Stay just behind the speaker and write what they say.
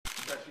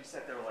stretch, you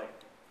sat there like,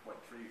 what,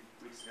 3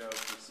 weeks ago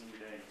for senior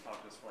day, and you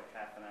talked to us for like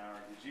half an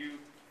hour. Did you,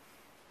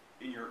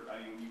 when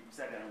you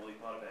sat down and really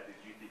thought about it,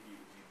 did you think you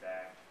would be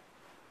back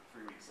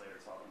 3 weeks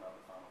later talking about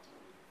the Final Four?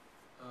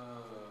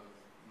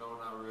 No,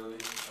 not really.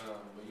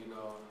 But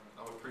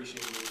I'm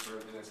appreciative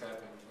for everything that's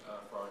happened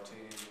for our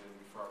team and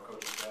for our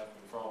coaching staff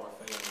and for all our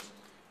fans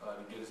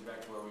to get us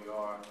back to where we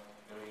are.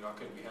 And I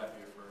couldn't be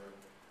happier for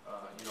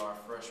our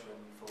freshmen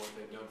for what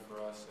they've done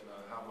for us and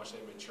how much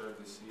they've matured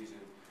this season,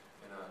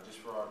 and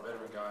just for our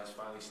veteran guys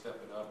finally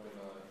stepping up and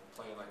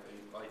playing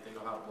like they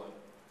know how to play.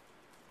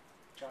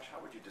 Josh, how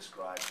would you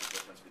describe the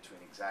difference between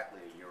exactly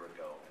a year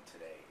ago and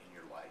today in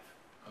your life?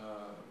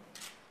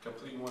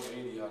 Complete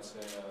 180, I'd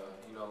say.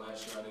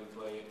 Last year I didn't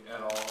play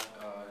at all.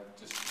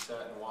 Just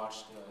sat and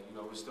watched. It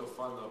was still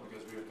fun though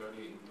because we were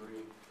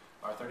 38-3,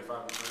 or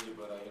 35-3.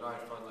 But I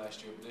had fun last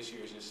year. But this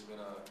year has just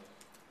been a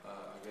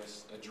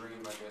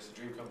dream. A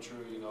dream come true.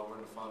 We're in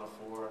the Final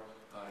Four.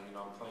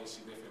 I'm playing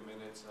significant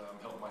minutes. I'm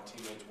helping my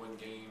teammates win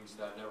games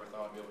that I never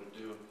thought I'd be able to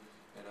do.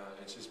 And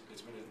it's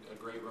been a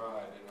great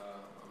ride. And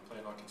I'm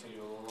planning on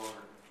continuing a little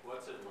longer.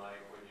 What's it like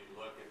when you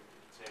look at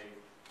the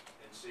tape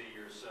and see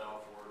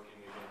yourself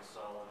working against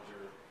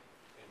Sullinger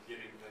and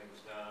getting things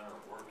done, or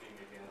working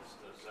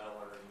against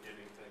Zeller and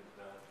getting things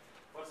done?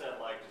 What's that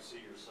like to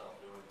see yourself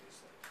doing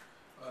these things?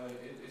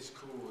 It's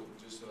cool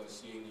just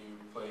seeing you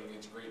play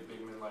against great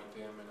big men like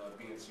them and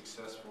being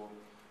successful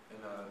and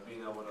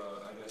being able to,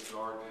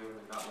 guard them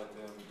and not let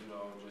them,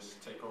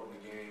 just take over the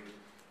game,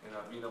 and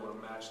being able to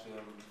match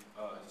them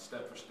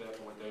step for step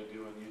in what they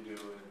do and you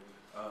do. And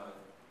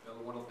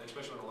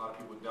especially when a lot of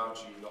people doubt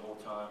you the whole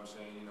time,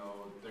 saying,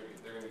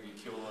 they're going to get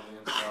killed on the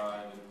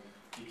inside and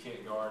you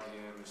can't guard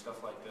him and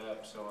stuff like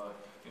that. So,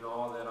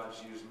 all that I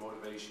just use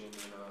motivation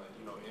and,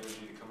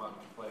 energy to come out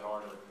and play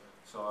harder.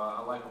 So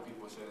I like when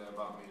people say that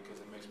about me because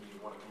it makes me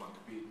want to come out and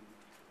compete.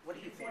 What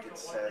do you think it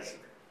says?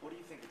 What do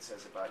you think it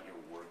says about your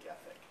work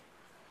ethic?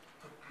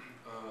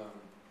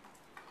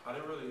 I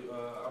didn't really.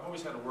 I've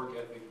always had a work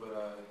ethic,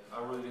 but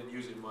I really didn't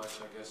use it much.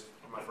 I guess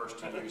for my first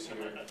 2 years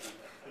here.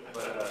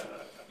 But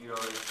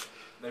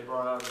they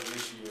brought it out of me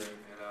this year,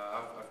 and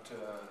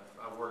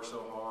I've worked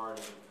so hard,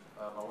 and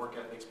my work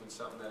ethic's been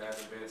something that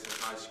hasn't been since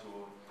high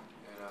school,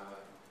 and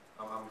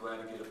I'm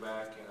glad to get it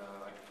back, and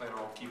I plan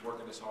on keep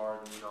working this hard,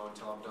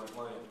 until I'm done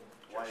playing.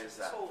 Why is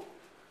that?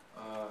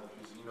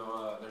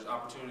 Because there's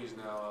opportunities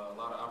now, a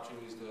lot of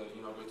opportunities to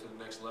go to the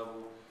next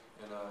level,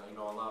 and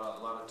a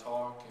lot of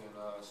talk, and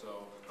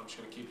so I'm just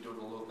gonna keep doing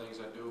the little things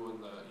I do,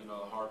 and the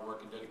hard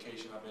work and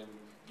dedication I've been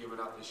giving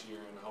out this year,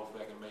 and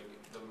hopefully I can make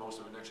the most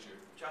of it next year.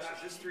 Josh,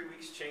 has this 3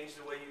 weeks changed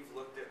the way you've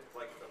looked at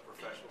like a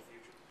professional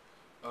future?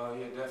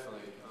 Yeah,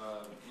 definitely.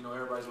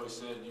 Everybody's always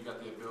said you got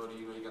the ability,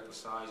 you got the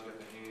size, you got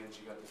the hands,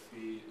 you got the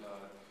feet,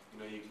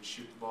 you can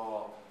shoot the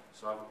ball.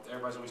 So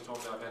everybody's always told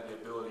me I've had the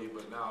ability,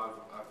 but now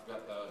I've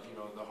got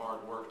the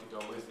hard work to go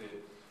with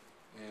it,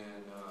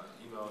 and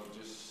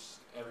just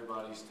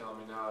everybody's telling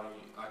me now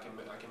I can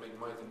make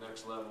money at the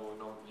next level,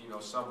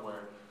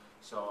 somewhere.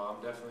 So I'm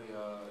definitely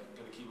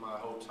going to keep my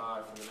hopes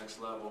high for the next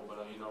level. But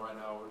right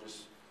now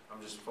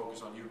I'm just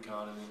focused on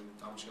UConn, and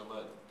I'm just going to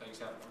let things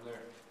happen from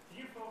there. Can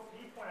you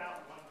point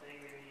out one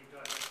thing maybe you've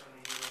done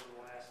differently here over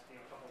the last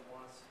couple of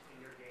months in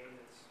your game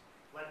that's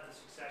led to the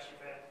success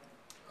you've had?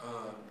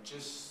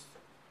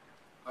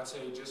 I'd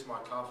say just my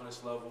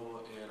confidence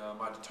level and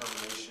my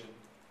determination,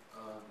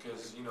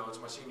 because it's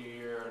my senior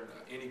year,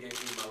 and any game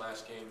can be my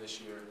last game this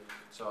year.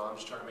 So I'm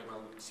just trying to make my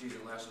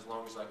season last as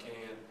long as I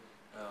can,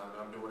 and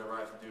I'm doing whatever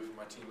I have to do for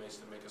my teammates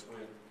to make us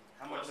win.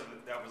 How much of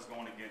that was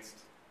going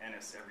against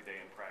Ennis every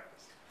day in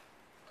practice?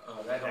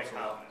 That helps a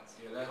lot.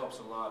 Yeah, that helps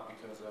a lot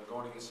because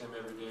going against him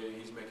every day,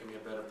 he's making me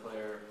a better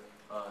player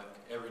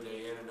every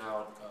day, in and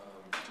out.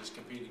 Just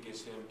competing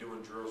against him,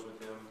 doing drills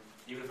with him.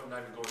 Even if I'm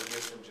not even going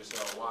against him, just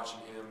watching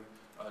him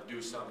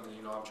do something.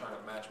 I'm trying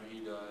to match what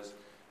he does,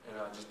 and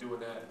just doing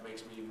that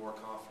makes me more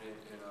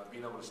confident. And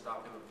being able to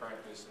stop him in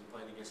practice and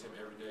playing against him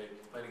every day,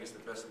 playing against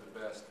the best of the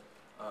best,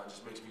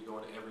 just makes me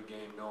go into every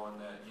game knowing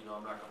that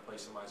I'm not going to play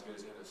somebody as good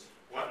as Ennis.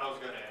 Well, I was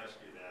going to ask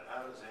you that.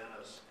 How does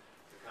Ennis,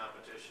 the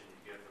competition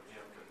you get from him,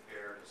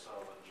 compare to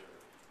Sullinger,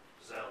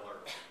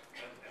 Zeller,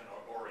 and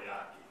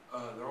Oriaki?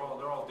 They're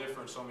all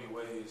different in so many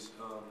ways.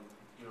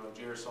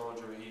 Jared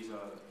Sullinger, he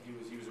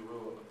was a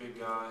big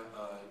guy.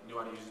 Knew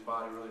how to use his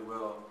body really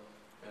well,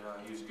 and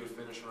he was a good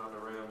finisher around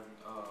the rim.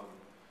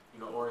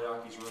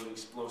 Oriaki's a really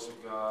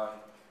explosive guy,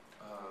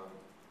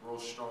 real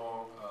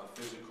strong,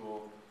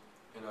 physical.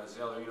 And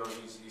Zeller,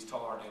 he's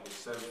taller than him. He's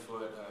 7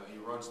 foot. He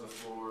runs the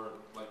floor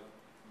like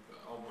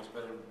almost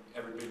better than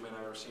every big man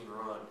I've ever seen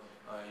run.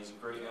 He's a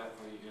great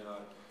athlete, and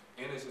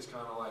Ennis is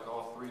kind of like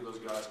all three of those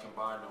guys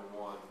combined in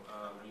one.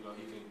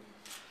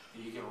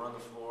 He can run the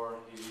floor.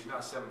 He's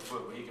not 7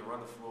 foot, but he can run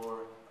the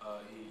floor.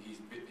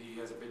 He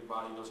has a big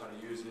body, knows how to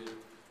use it,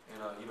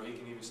 and he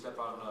can even step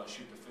out and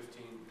shoot the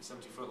 15,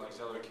 17 foot like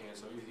Zeller can.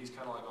 So he's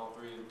kind of like all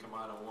three of them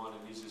combined in one,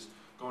 and he's just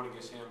going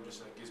against him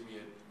just gives me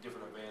a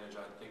different advantage,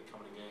 I think,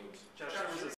 coming to games. Josh,